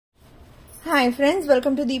Hi friends,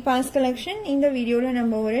 welcome to Deepa's collection. In the video la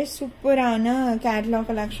நம்ம ஒரு சூப்பரான catalog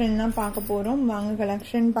collection தான் பார்க்க போறோம். வாங்க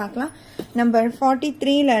collection பார்க்கலாம். Number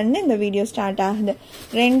 43 ல இருந்து இந்த வீடியோ ஸ்டார்ட் ஆகுது.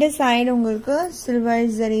 ரெண்டு சைடு உங்களுக்கு silver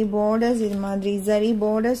zari borders இது மாதிரி zari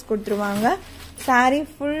borders கொடுத்துருவாங்க. saree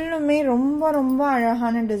ஃபுல்லுமே ரொம்ப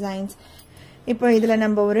அழகான டிசைன்ஸ். இப்போ இதுல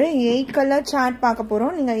நம்ம ஒரு 8 கலர் சார்ட் பார்க்க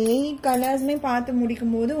போறோம். நீங்க 8 கலர்ஸ்மே பார்த்து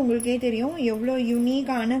முடிக்கும்போது உங்களுக்கே தெரியும் எவ்வளவு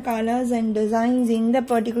யூனிக்கான கலர்ஸ் அண்ட் டிசைன்ஸ் இந்த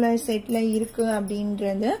பர்టిక్యులர் செட்ல இருக்கு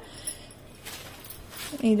அப்படின்றது.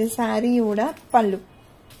 இது சாரியோட பல்லு.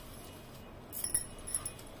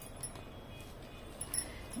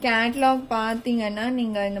 கேட்டலாக் பாத்தீங்கன்னா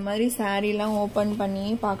நீங்க இந்த மாதிரி சாரிலாம் ஓபன் பண்ணி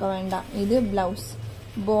பார்க்க வேண்டாம். இது blouse,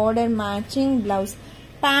 border matching blouse.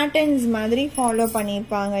 Patterns மாதிரி ஃபாலோ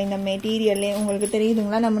பண்ணியிருப்பாங்க இந்த மெட்டீரியல்லே. உங்களுக்கு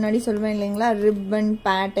தெரியுதுங்களா, நான் முன்னாடி சொல்வேன் இல்லைங்களா, ரிப்பன்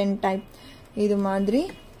பேட்டர்ன் டைப் இது மாதிரி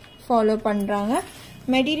ஃபாலோ பண்ணுறாங்க.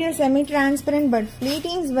 மெட்டீரியல் செமி டிரான்ஸ்பரண்ட் பட்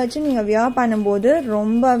ஃப்ளீட்டிங்ஸ் வச்சு நீங்கள் வியர் பண்ணும்போது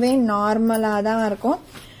ரொம்பவே நார்மலாக தான் இருக்கும்.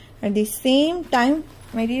 At the same time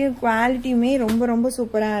material குவாலிட்டியுமே ரொம்ப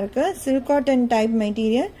சூப்பராக இருக்குது. சில்க் காட்டன் டைப்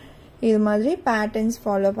மெட்டீரியல் இது மாதிரி பேட்டர்ன்ஸ்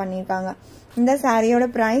ஃபாலோ பண்ணியிருக்காங்க. இந்த சாரியோட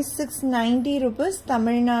price 690 rupees.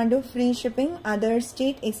 Tamil Nadu free shipping, other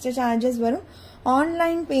state extra charges வரும்.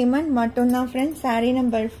 ஆன்லைன் பேமெண்ட் மட்டும்தான் friends. Sorry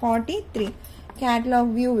number 43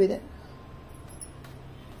 catalogue view இது.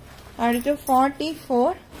 அடுத்து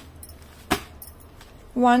 44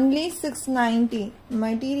 ஒன்லி 690.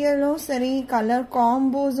 மெட்டீரியலும் சரி, கலர்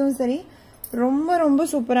காம்போஸும் சரி ரொம்ப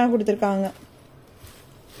சூப்பராக கொடுத்துருக்காங்க.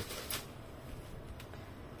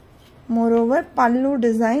 மோரோவர் பல்லு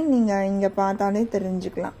டிசைன் நீங்க இங்க பார்த்தாலே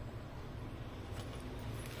தெரிஞ்சுக்கலாம்.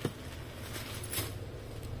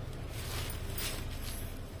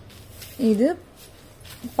 இது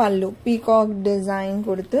பல்லு, பீகாக் டிசைன்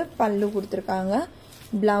கொடுத்து பல்லு கொடுத்துருக்காங்க.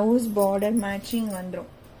 பிளவுஸ் பார்டர் மேட்சிங்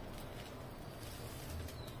வந்துடும்.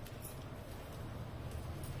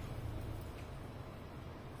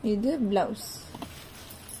 இது பிளவுஸ்.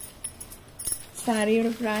 சாரியோட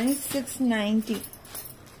பிரைஸ் 690.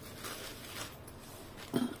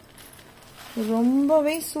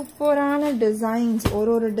 ரொம்பவே சூப்பரான டிசைன்ஸ்.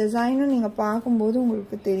 ஒரு டிசைனும் நீங்க பார்க்கும்போது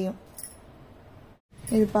உங்களுக்கு தெரியும்.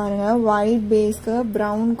 இது பாருங்க, ஒயிட் பேஸ்க்கு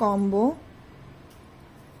பிரவுன் காம்போ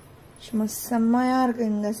சும்மா செம்மையா இருக்கு.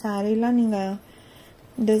 இந்த சாரீலாம் நீங்க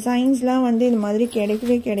டிசைன்ஸ்லாம் வந்து இது மாதிரி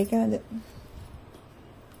கிடைக்கவே கிடைக்காது.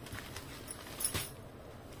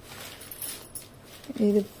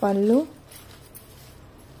 இது பல்லு.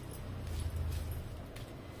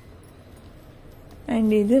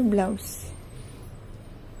 அண்ட் இது பிளவுஸ்.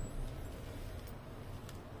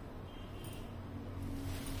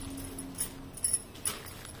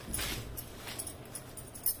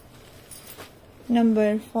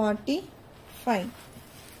 நம்பர் 45.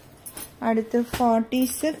 அடுத்து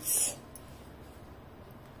 46.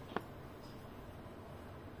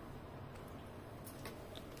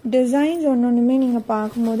 டிசைன்ஸ் ஒன்னொன்றுமே நீங்க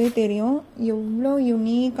பார்க்கும்போதே தெரியும் எவ்வளோ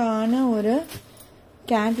யூனிக்கான ஒரு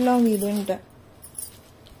கேட்டலாக் இதுன்ட்டு.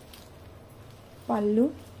 பல்லு,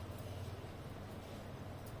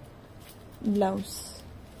 பிளவுஸ்.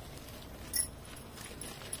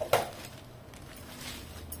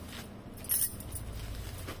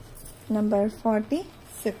 நம்பர்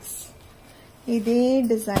 46. இதே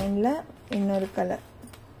டிசைன்ல இன்னொரு கலர்.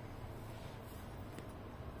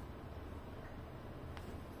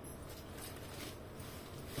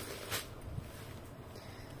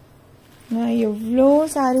 நான் எவ்வளோ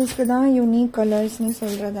சாரீஸ்க்கு தான் யூனிக் கலர்ஸ்னு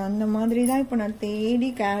சொல்றது. அந்த மாதிரி தான் இப்போ நான் தேடி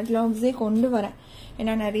கேட்டலாக்ஸே கொண்டு வரேன்.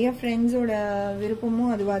 ஏன்னா நிறைய ஃப்ரெண்ட்ஸோட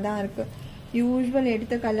விருப்பமும் அதுவாக தான் இருக்கு. யூஸ்வல்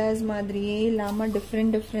எடுத்த கலர்ஸ் மாதிரியே இல்லாமல்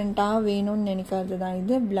டிஃப்ரெண்ட்டாக வேணும்னு நினைக்கிறது தான்.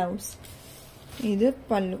 இது பிளவுஸ், இது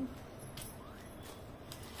பல்லு.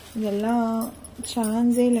 இதெல்லாம்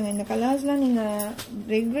சான்ஸே இல்லைங்க. இந்த கலர்ஸ்லாம் நீங்கள்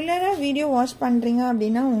ரெகுலராக வீடியோ வாட்ச் பண்ணுறீங்க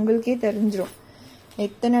அப்படின்னா உங்களுக்கே தெரிஞ்சிடும்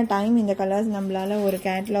எத்தனை டைம் இந்த கலர்ஸ் நம்மளால ஒரு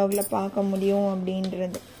கேட்டலாக்ல பார்க்க முடியும்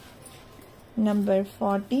அப்படின்றது. நம்பர்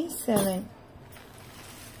 47.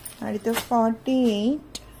 அடுத்து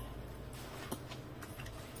 48.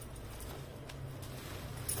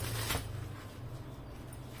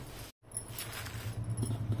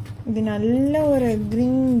 இது நல்ல ஒரு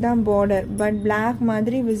கிரீன் தான் பார்டர், பட் பிளாக்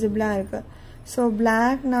மாதிரி விசிபிளா இருக்கு. ஸோ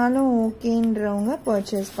பிளாக்னாலும் ஓகேன்றவங்க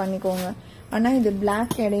பர்ச்சேஸ் பண்ணிக்கோங்க. ஆனா இது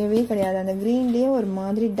பிளாக் கிடையவே கிடையாது. அந்த கிரீன்லயே ஒரு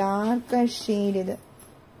மாதிரி டார்க்கர் ஷேட் இது.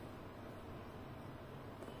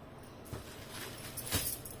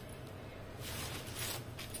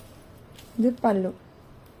 இது பல்லு.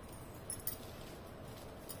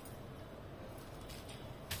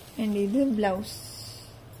 அண்ட் இது பிளவுஸ்.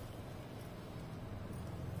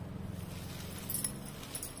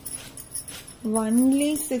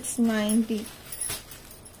 only 690.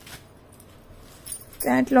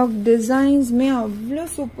 Catalogue designs மே அவ்வளோ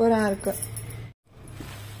சூப்பரா இருக்கு.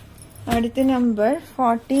 அடுத்து நம்பர்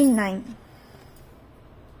 49.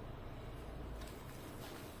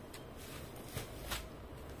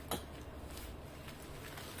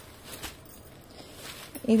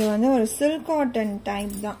 இது வந்து ஒரு சில்க் காட்டன்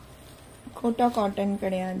டைப் தான், கோட்டா காட்டன்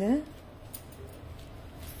கிடையாது.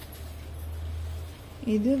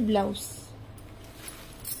 இது பிளவுஸ்.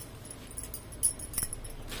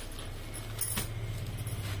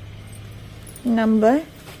 நம்பர்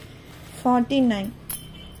 49.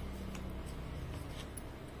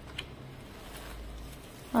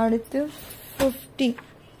 அடுத்து 50.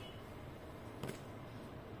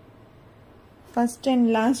 ஃபர்ஸ்ட் அண்ட்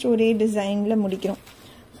லாஸ்ட் ஒரே டிசைன்ல முடிக்கிறோம்.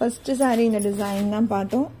 ஃபர்ஸ்ட் சாரி இந்த டிசைன் தான்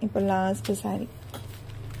பார்த்தோம், இப்போ லாஸ்ட் சாரி.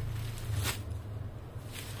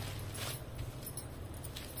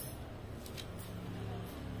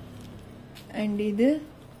 அண்ட் இது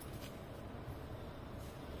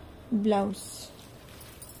blouse,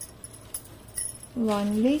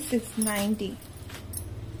 only 690.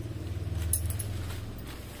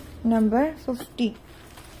 number 50.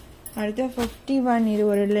 அடுத்து 51. இது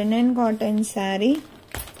ஒரு linen cotton saree.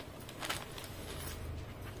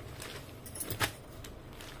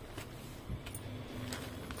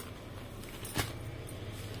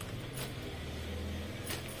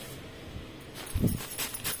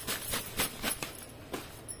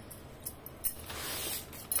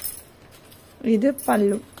 இது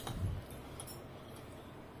பல்லு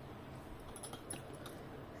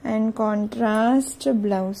and contrast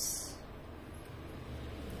blouse.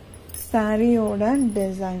 சாரியோட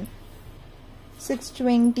டிசைன்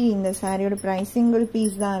 620. இந்த சாரியோட பிரைஸ் சிங்கிள்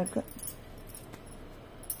பீஸ் தான் இருக்கு.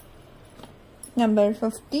 நம்பர்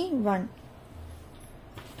 51.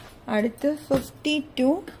 அடுத்து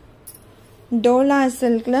 52. டோலா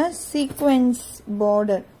சில்க்ல சீக்வென்ஸ்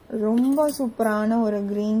பார்டர், ரொம்ப சூப்பரான ஒரு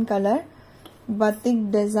கிரீன் கலர் பத்திக்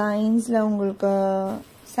டிசைன்ஸ்ல உங்களுக்கு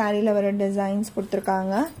சாரியில வர டிசைன்ஸ்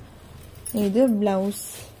கொடுத்துருக்காங்க. இது பிளவுஸ்.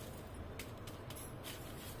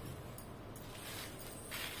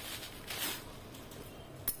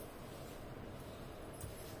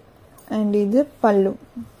 அண்ட் இது பல்லு.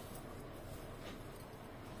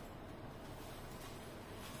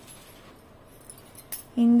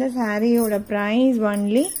 இந்த சாரியோட பிரைஸ்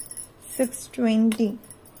ஒன்லி 620.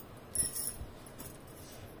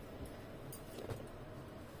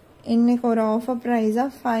 இன்னைக்கு ஒரு ஆஃபர் ப்ரைஸா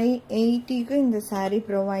 580க்கு இந்த சாரீ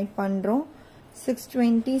ப்ரொவைட் பண்றோம்.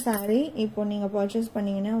 620 சாரீ இப்போ நீங்க பர்ச்சேஸ்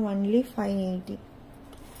பண்ணீங்கன்னா ஒன்லி 580.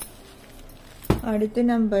 அடுத்து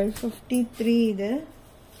நம்பர் 53.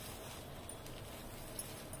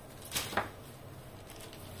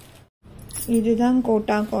 இதுதான்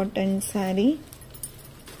கோட்டா காட்டன் சாரீ.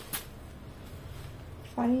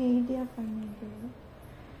 580 590.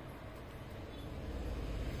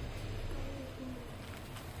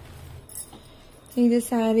 இது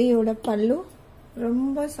சாரியோட பல்லு,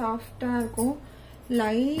 ரொம்ப சாஃப்டா இருக்கும்,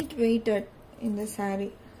 லைட் வெயிட்டட் இந்த சாரி.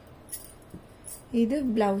 இது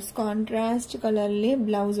பிளவுஸ், கான்ட்ராஸ்ட் கலர்லயே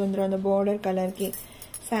பிளவுஸ் வந்துடும் அந்த பார்டர் கலர்க்கே.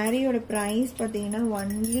 சாரியோட பிரைஸ் பார்த்தீங்கன்னா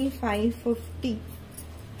ஒன்லி 550.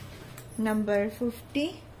 நம்பர்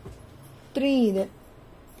 53. இது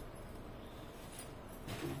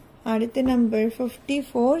அடுத்து நம்பர்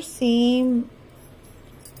 54. சேம்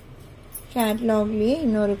கேட்லாக்லயே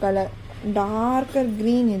இன்னொரு கலர், டார்க்கர்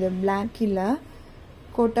கிரீன். இது பிளாக் இல்ல,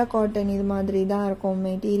 கோட்டா காட்டன் இது மாதிரி தான் இருக்கும்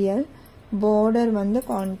மெட்டீரியல். பார்டர் வந்து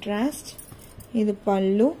கான்ட்ராஸ்ட். இது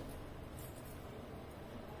பல்லு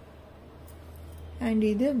அண்ட்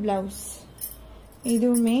இது பிளவுஸ்.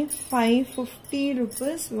 இதுவுமே 550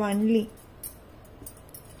 rupees ஒன்லி.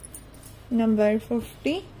 நம்பர்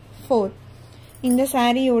 54. இந்த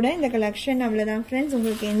சாரியோட இந்த கலெக்ஷன் அவ்வளவுதான் ஃப்ரெண்ட்ஸ்.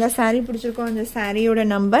 உங்களுக்கு எந்த சாரி பிடிச்சிருக்கோ அந்த சாரியோட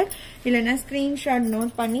நம்பர் இல்லைன்னா ஸ்கிரீன்ஷாட்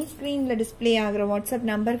நோட் பண்ணி ஸ்கிரீன்ல டிஸ்பிளே ஆகிற வாட்ஸ்அப்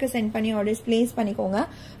நம்பருக்கு சென்ட் பண்ணி ஆர்டர்ஸ் பிளேஸ் பண்ணிக்கோங்க.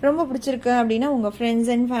 ரொம்ப பிடிச்சிருக்கு அப்படின்னா உங்க ஃப்ரெண்ட்ஸ்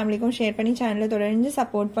அண்ட் ஃபேமிலிக்கும் ஷேர் பண்ணி சேனலை தொடர்ந்து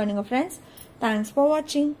சப்போர்ட் பண்ணுங்க ஃப்ரெண்ட்ஸ். தேங்க்ஸ் ஃபார்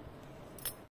வாட்சிங்.